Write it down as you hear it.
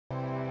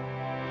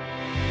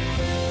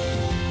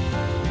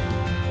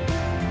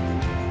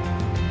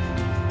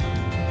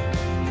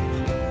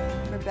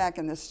back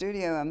in the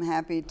studio. I'm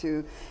happy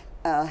to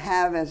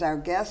have as our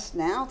guests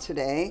now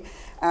today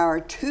our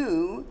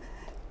two,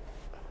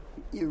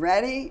 you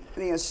ready?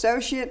 The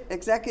Associate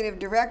Executive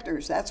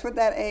Directors. That's what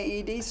that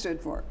AED stood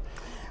for.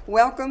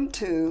 Welcome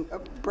to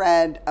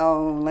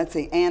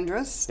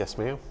Andrus. Yes,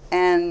 ma'am.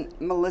 And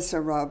Melissa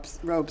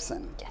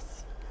Robson.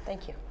 Yes,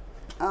 thank you.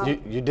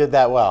 You did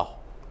that well.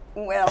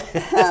 Well,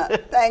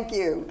 thank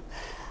you.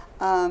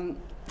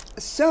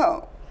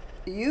 So,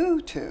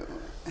 you two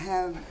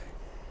have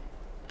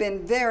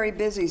been very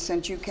busy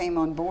since you came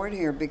on board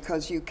here,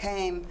 because you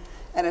came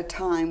at a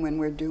time when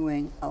we're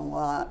doing a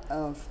lot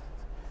of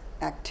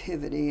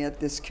activity at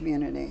this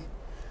community.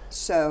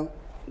 So,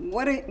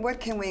 what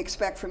can we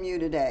expect from you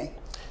today?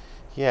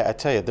 Yeah, I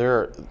tell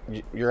you,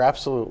 you're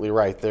absolutely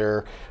right.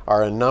 There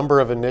are a number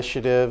of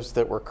initiatives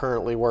that we're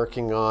currently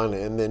working on,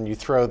 and then you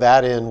throw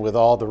that in with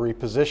all the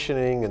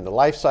repositioning and the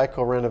life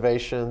cycle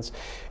renovations,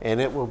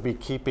 and it will be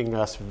keeping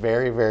us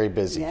very, very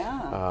busy.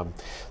 Yeah.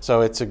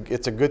 So it's a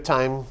good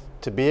time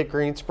to be at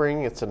Green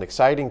Spring. It's an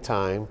exciting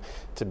time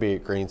to be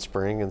at Green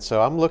Spring, and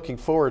so I'm looking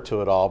forward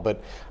to it all.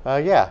 But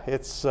yeah,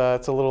 it's a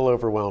little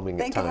overwhelming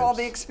at times. Think of all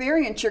the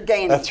experience you're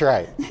gaining. That's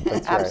right.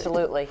 That's right.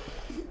 Absolutely.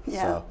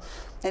 Yeah. So.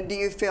 And do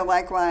you feel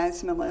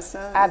likewise,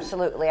 Melissa?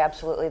 Absolutely,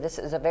 absolutely. This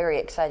is a very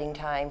exciting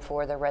time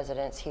for the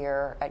residents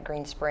here at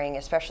Green Spring,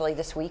 especially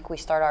this week. We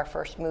start our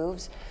first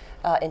moves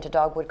into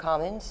Dogwood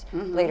Commons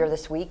later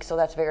this week, so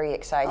that's very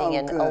exciting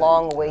and a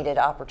long-awaited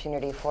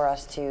opportunity for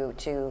us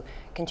to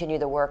continue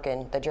the work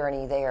and the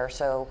journey there.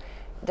 So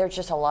there's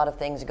just a lot of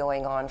things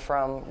going on,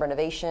 from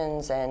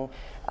renovations and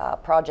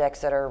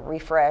projects that are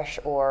refresh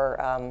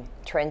or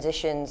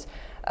transitions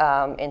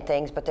and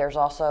things, but there's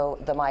also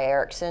the My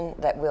Erickson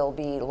that will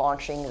be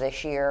launching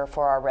this year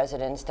for our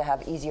residents to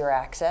have easier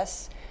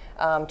access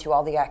to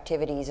all the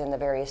activities and the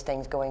various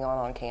things going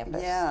on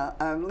campus. Yeah,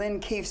 Lynn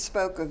Keefe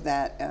spoke of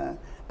that,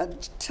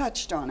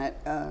 touched on it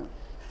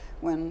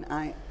when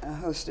I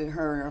hosted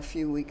her a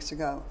few weeks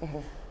ago.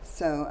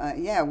 So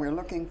yeah, we're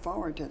looking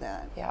forward to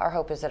that. Yeah, our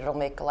hope is that it'll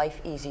make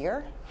life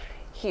easier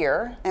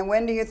here. And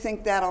when do you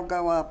think that'll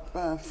go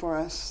up for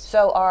us?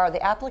 So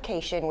the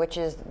application, which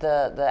is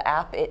the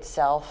app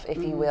itself, if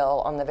you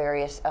will, on the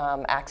various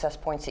access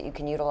points that you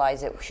can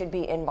utilize, it should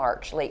be in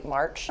March, late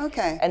March.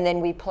 Okay. And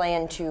then we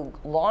plan to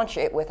launch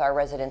it with our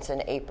residents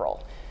in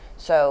April.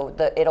 So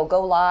it'll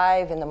go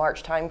live in the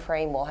March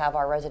timeframe. We'll have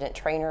our resident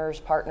trainers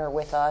partner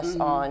with us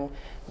on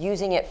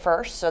using it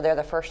first, so they're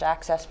the first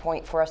access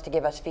point for us to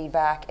give us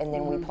feedback, and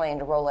then we plan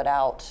to roll it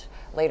out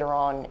later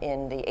on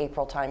in the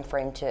April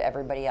timeframe to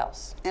everybody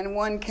else. And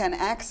one can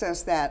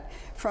access that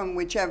from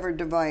whichever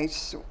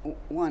device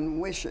one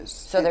wishes.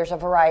 So there's a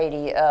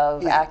variety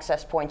of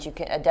access points. You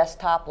can a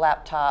desktop,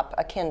 laptop,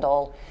 a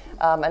Kindle,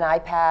 an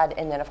iPad,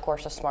 and then of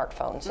course a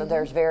smartphone. So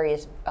there's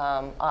various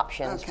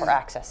options for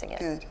accessing it.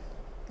 Good,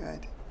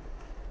 good.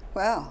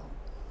 Well,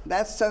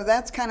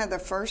 that's kind of the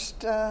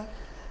first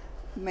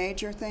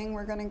major thing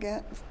we're going to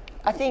get.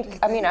 I think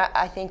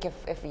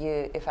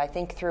if I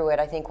think through it,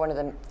 I think one of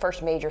the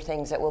first major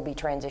things that we'll be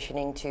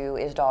transitioning to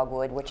is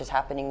Dogwood, which is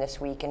happening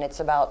this week, and it's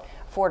about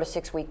 4 to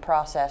 6 week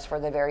process for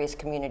the various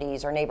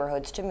communities or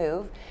neighborhoods to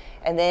move.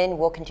 And then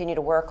we'll continue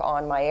to work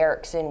on My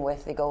Erickson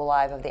with the go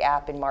live of the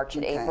app in March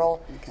and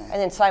April. And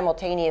then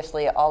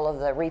simultaneously, all of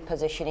the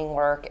repositioning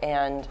work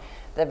and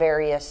the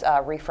various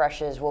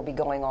refreshes will be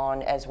going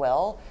on as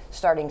well,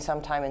 starting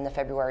sometime in the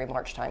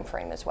February-March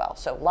timeframe as well.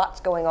 So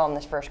lots going on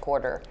this first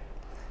quarter.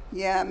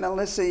 Yeah,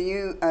 Melissa,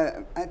 you,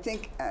 I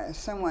think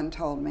someone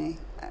told me,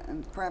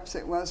 perhaps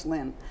it was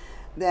Lynn,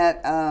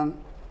 that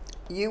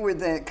you were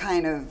the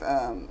kind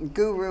of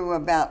guru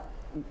about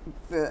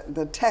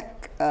the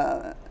tech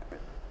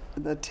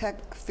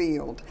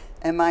field.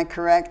 Am I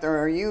correct, or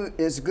are you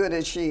as good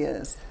as she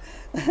is?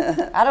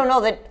 I don't know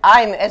that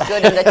I'm as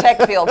good in the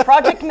tech field.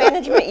 Project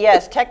management,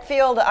 yes. Tech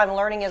field, I'm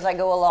learning as I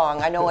go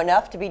along. I know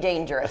enough to be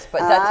dangerous,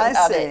 but that's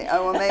about it.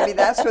 Oh, well, maybe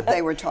that's what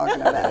they were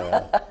talking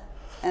about.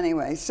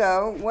 Anyway,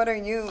 so what are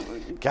you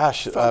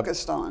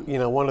focused on? You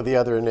know, one of the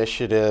other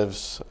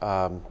initiatives,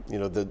 you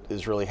know, that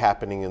is really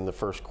happening in the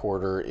first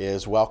quarter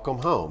is Welcome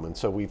Home. And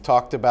so we've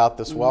talked about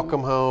this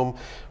Welcome Home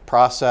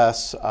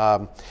process.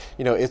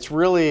 You know, it's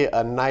really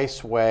a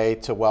nice way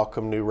to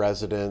welcome new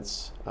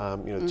residents,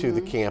 you know, to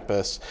the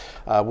campus.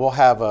 We'll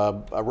have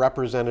a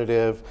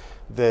representative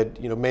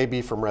that, you know, may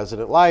be from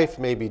Resident Life,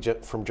 maybe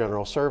from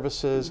General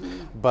Services,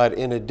 but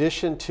in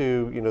addition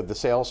to, you know, the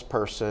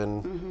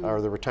salesperson or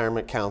the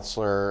retirement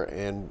counselor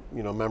and,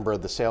 you know, member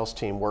of the sales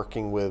team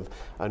working with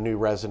a new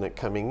resident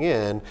coming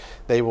in,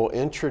 they will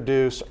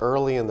introduce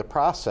early in the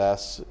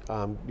process,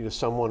 you know,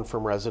 someone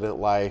from Resident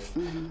Life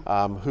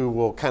who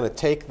will kind of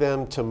take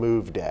them to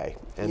move day.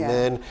 And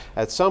then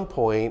at some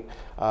point,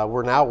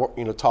 we're now,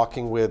 you know,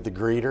 talking with the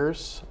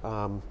greeters,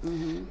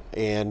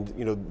 and,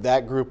 you know,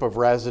 that group of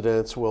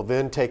residents will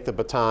then take the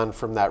baton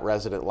from that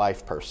Resident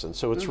Life person.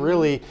 So it's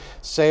really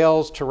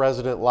sales to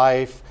Resident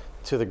Life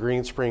to the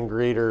Green Spring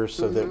greeters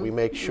so that we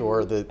make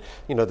sure that,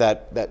 you know,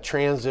 that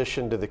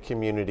transition to the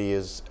community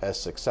is as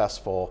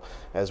successful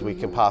as we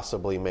can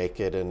possibly make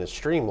it and as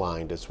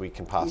streamlined as we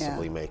can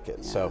possibly make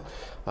it. So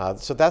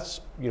so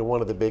that's, you know,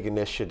 one of the big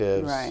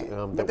initiatives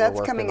that but that's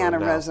we're working coming out on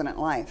of now. Resident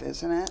Life,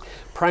 isn't it?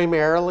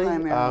 Primarily, you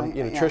know,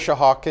 yeah. Tricia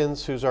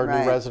Hawkins, who's our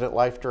new Resident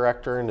Life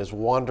Director and is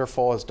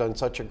wonderful, has done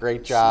such a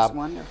great job. She's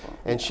wonderful.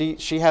 And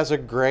she has a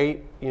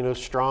great, you know,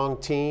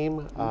 strong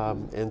team,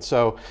 and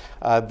so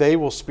they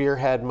will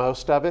spearhead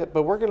most of it,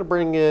 but we're going to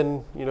bring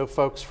in, you know,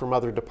 folks from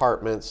other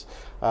departments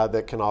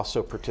that can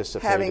also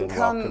participate Having in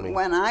come welcoming.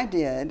 when I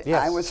did,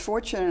 Yes. I was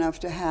fortunate enough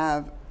to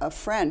have a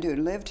friend who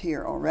lived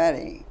here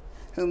already,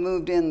 who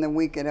moved in the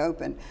week it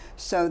opened,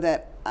 so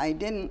that I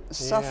didn't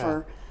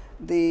suffer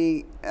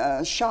the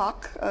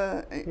shock,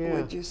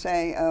 would you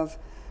say, of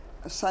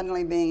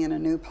suddenly being in a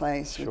new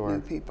place with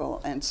new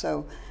people. And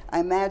so I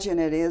imagine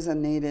it is a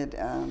needed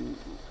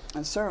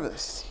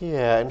service.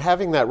 Yeah, and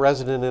having that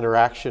resident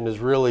interaction is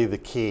really the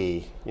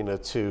key, you know,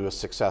 to a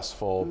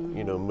successful,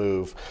 you know,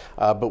 move.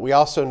 But we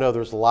also know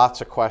there's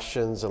lots of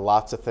questions and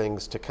lots of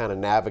things to kind of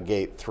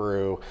navigate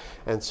through.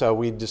 And so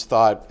we just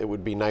thought it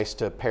would be nice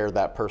to pair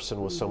that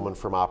person with someone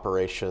from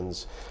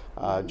operations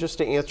just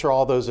to answer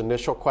all those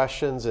initial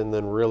questions and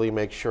then really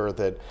make sure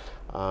that,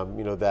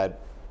 you know, that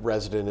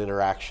resident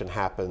interaction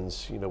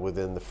happens, you know,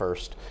 within the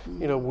first,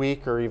 you know,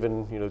 week or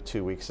even, you know,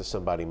 2 weeks of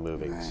somebody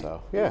moving.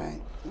 So, yeah.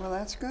 Right. Well,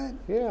 that's good.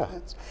 Yeah.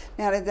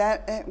 Now,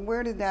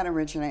 where did that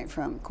originate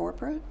from?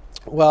 Corporate?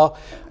 Well,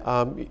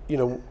 you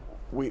know,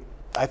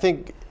 I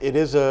think it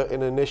is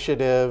an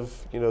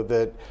initiative, you know,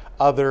 that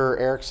other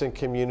Erickson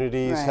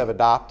communities have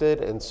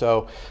adopted, and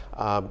so,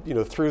 you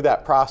know, through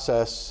that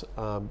process,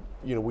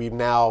 you know, we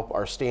now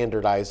are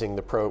standardizing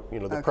the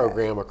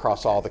program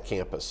across all the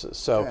campuses.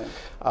 So,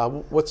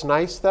 what's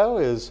nice though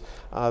is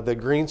that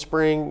Green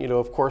Spring, you know,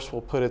 of course,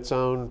 will put its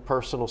own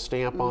personal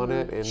stamp on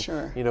it,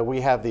 and you know,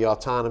 we have the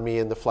autonomy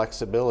and the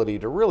flexibility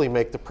to really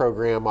make the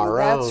program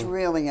our own. That's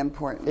really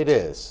important. It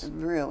is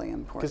really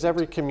important because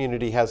every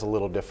community has a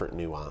little different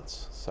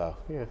nuance. So,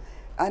 yeah.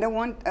 I don't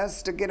want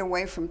us to get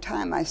away from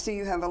time. I see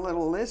you have a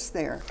little list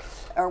there.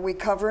 Are we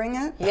covering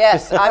it?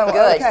 Yes, I'm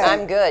good. Okay.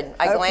 I'm good.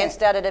 I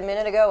glanced at it a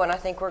minute ago, and I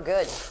think we're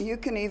good. You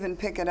can even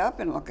pick it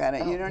up and look at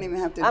it. You don't even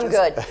have to. I'm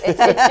good.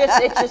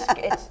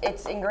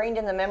 It's ingrained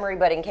in the memory,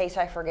 but in case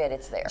I forget,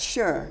 it's there.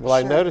 Sure. Well,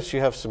 I noticed you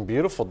have some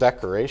beautiful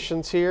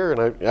decorations here,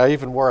 and I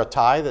even wore a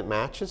tie that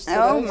matches today.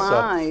 Oh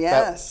my,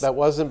 yes. That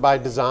wasn't by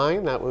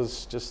design. That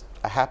was just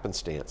a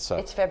happenstance. So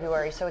it's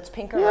February, so it's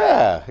pink or red.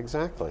 Yeah,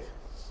 exactly.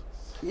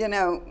 You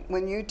know,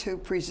 when you two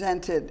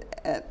presented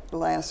at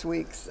last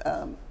week's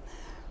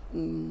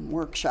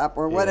workshop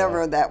or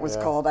whatever that was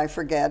called, I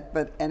forget,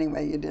 but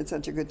anyway, you did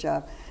such a good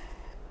job.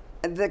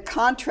 The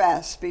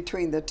contrast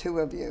between the two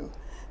of you,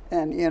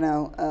 and you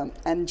know,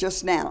 and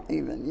just now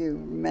even you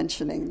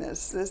mentioning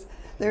this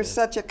there's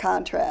such a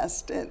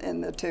contrast in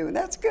the two.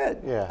 That's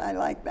good. Yeah. I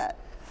like that.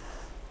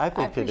 I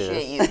think it is. I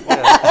appreciate you.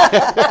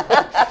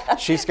 Yeah.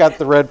 She's got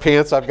the red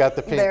pants, I've got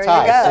the pink There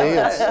tie. you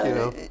go. See, it's, you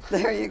know.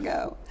 There you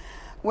go.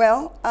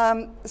 Well,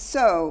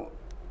 so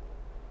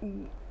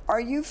are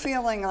you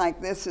feeling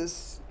like this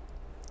is,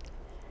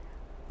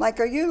 like,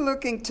 are you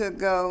looking to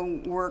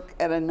go work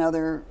at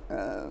another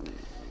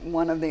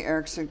one of the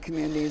Erickson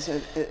communities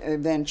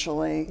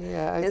eventually?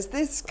 Yeah. Is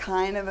this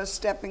kind of a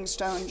stepping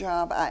stone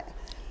job?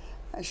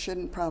 I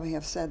shouldn't probably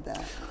have said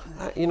that.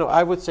 You know,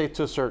 I would say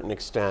to a certain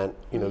extent,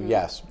 you know,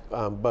 yes,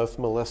 both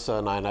Melissa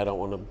and I don't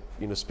want to,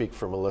 you know, speak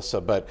for Melissa,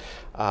 but,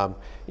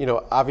 you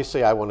know,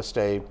 obviously I want to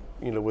stay,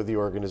 you know, with the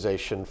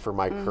organization for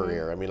my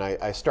career. I mean,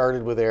 I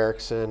started with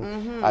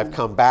Erickson. I've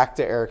come back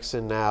to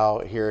Erickson now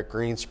here at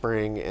Green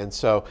Spring. And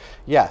so,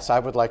 yes, I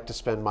would like to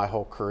spend my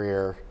whole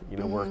career, you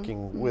know,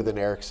 working with an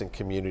Erickson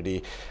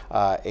community.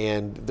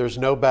 And there's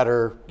no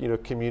better, you know,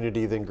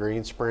 community than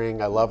Green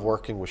Spring. I love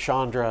working with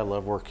Chandra. I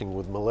love working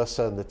with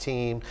Melissa and the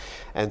team.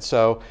 And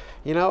so,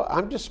 you know,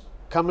 I'm just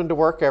coming to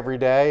work every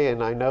day,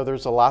 and I know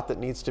there's a lot that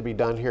needs to be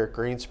done here at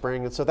Green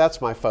Spring. And so that's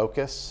my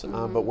focus.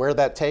 But where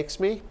that takes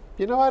me,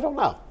 you know, I don't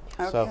know.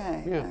 Okay, So,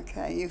 yeah.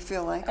 okay. You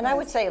feel like And I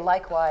would say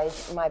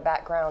likewise, my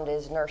background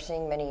is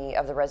nursing. Many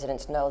of the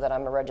residents know that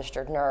I'm a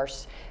registered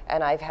nurse,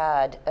 and I've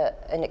had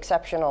an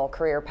exceptional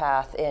career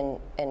path in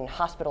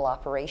hospital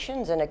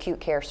operations and acute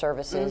care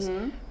services,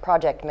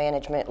 project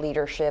management,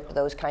 leadership,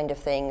 those kind of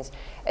things.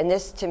 And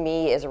this to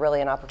me is really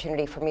an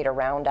opportunity for me to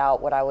round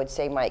out what I would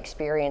say my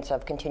experience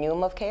of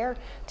continuum of care,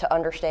 to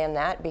understand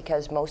that,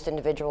 because most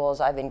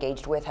individuals I've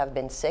engaged with have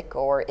been sick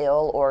or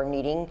ill or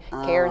needing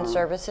care and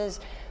services.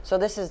 So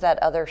this is that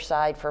other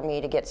side for me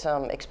to get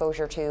some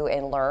exposure to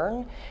and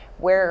learn.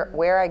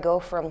 Where I go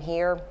from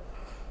here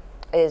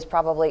is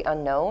probably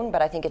unknown,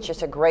 but I think it's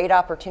just a great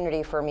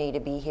opportunity for me to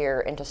be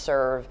here and to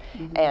serve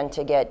and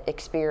to get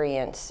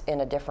experience in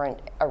a different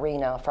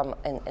arena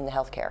in the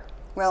healthcare.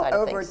 Well, side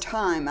of over things.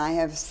 time, I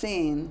have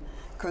seen,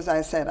 because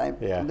I said I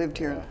lived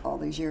here all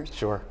these years.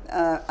 Sure.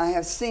 I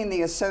have seen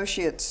the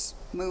associates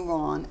move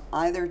on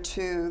either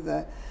to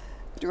the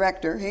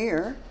director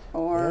here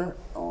or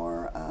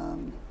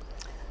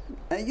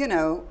you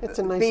know, it's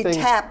a nice be thing.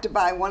 tapped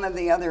by one of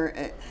the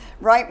other,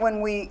 right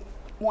when we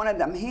wanted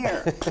them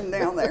here, and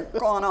now they're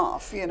gone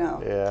off, you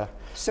know. Yeah.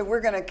 So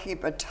we're going to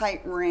keep a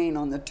tight rein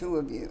on the two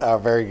of you. Oh,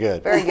 very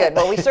good. Very good.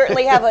 Well, we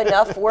certainly have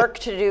enough work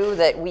to do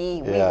that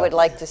we would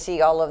like to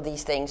see all of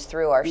these things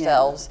through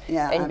ourselves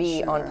and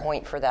be on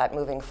point for that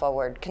moving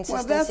forward.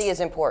 Consistency is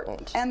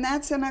important. And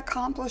that's an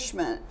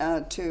accomplishment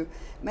to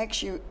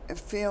makes you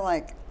feel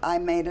like I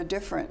made a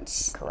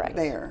difference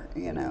there,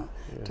 you know,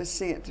 to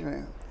see it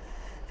through.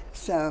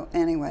 So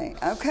anyway,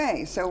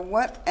 okay, so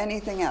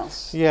anything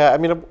else? Yeah, I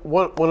mean,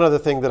 one other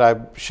thing that I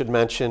should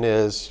mention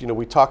is, you know,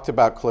 we talked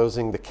about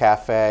closing the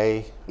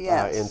cafe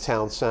in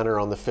Town Center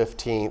on the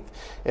 15th.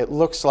 It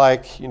looks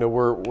like, you know,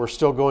 we're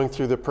still going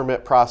through the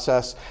permit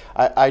process.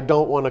 I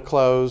don't want to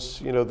close,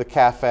 you know, the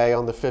cafe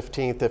on the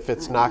 15th if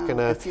it's not going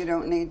to. If you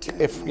don't need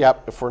to.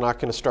 If we're not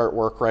going to start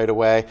work right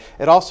away.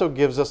 It also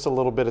gives us a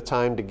little bit of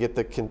time to get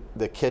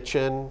the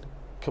kitchen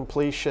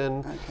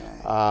completion.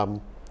 Okay.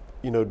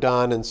 You know,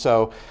 done, and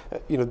so,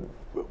 you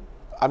know,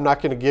 I'm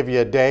not going to give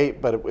you a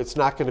date, but it's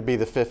not going to be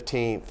the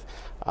 15th.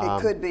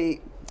 It could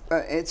be,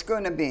 it's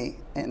going to be,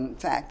 in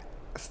fact,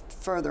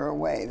 further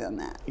away than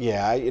that.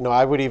 Yeah, you know,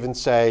 I would even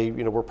say,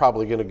 you know, we're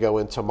probably going to go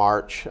into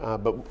March,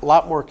 but a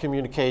lot more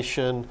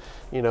communication,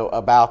 you know,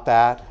 about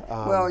that.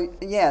 Well,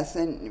 yes,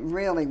 and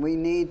really, we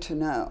need to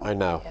know. I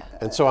know,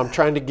 and so I'm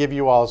trying to give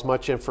you all as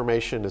much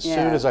information as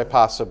soon as I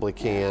possibly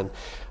can.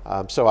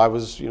 So I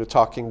was, you know,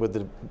 talking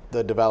with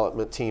the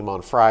development team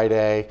on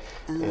Friday,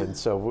 and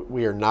so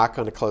we are not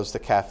going to close the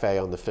cafe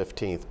on the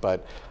 15th.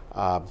 But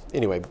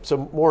anyway,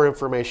 so more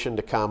information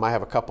to come. I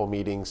have a couple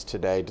meetings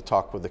today to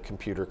talk with the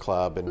computer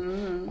club,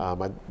 and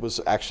I was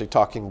actually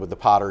talking with the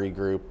pottery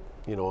group,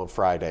 you know, on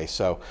Friday.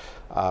 So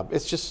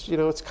it's just, you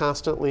know, it's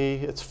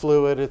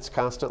fluid, it's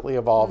constantly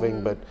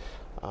evolving, but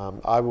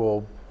I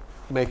will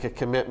make a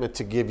commitment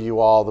to give you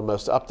all the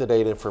most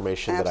up-to-date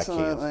information that I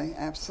can.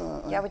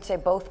 Absolutely. Yeah, I would say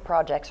both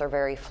projects are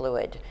very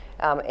fluid.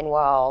 And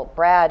while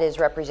Brad is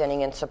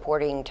representing and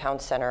supporting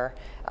Town Center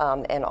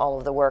and all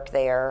of the work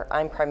there,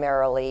 I'm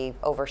primarily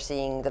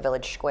overseeing the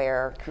Village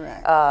Square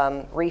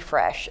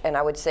refresh. And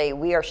I would say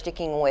we are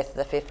sticking with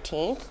the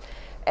 15th.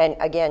 And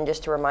again,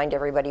 just to remind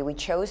everybody, we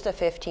chose the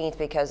 15th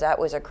because that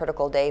was a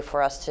critical day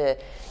for us to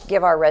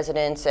give our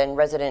residents and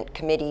resident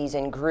committees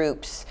and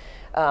groups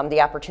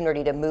the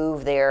opportunity to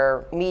move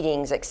their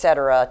meetings, et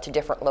cetera, to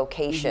different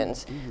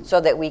locations so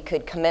that we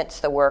could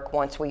commence the work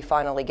once we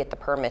finally get the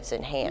permits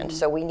in hand.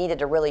 So we needed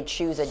to really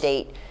choose a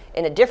date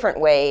in a different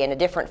way, in a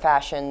different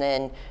fashion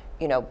than,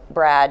 you know,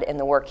 Brad and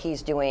the work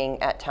he's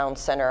doing at Town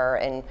Center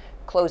and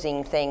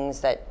closing things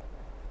that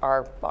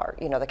are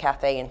you know, the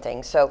cafe and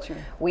things. So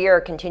we are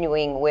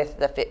continuing with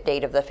the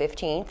date of the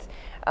 15th.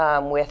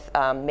 With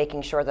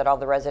making sure that all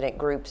the resident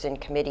groups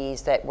and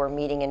committees that were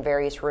meeting in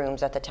various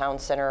rooms at the Town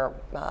Center,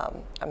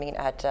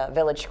 at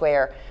Village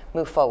Square,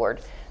 move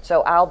forward.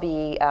 So I'll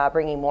be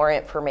bringing more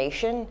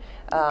information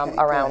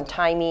around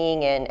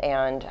timing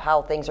and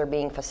how things are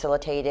being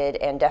facilitated,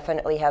 and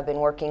definitely have been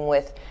working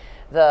with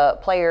the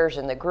players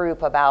in the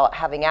group about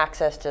having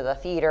access to the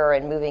theater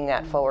and moving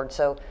that forward.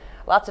 So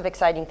lots of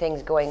exciting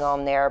things going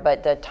on there,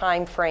 but the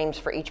time frames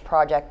for each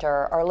project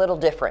are a little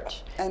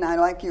different. And I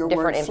like your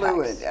word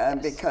fluid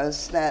impacts.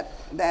 because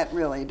that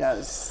really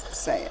does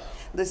say it.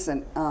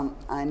 Listen,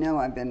 I know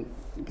I've been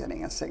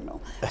getting a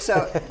signal.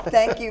 So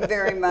thank you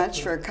very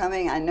much for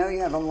coming. I know you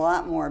have a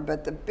lot more,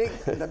 but the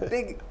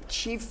big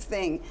chief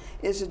thing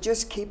is to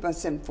just keep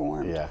us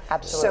informed. Yeah,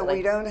 absolutely. So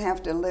we don't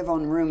have to live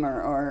on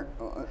rumor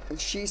or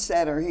she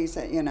said or he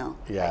said, you know.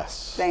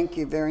 Yes. Thank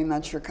you very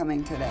much for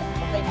coming today.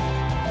 Well,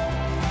 thank you.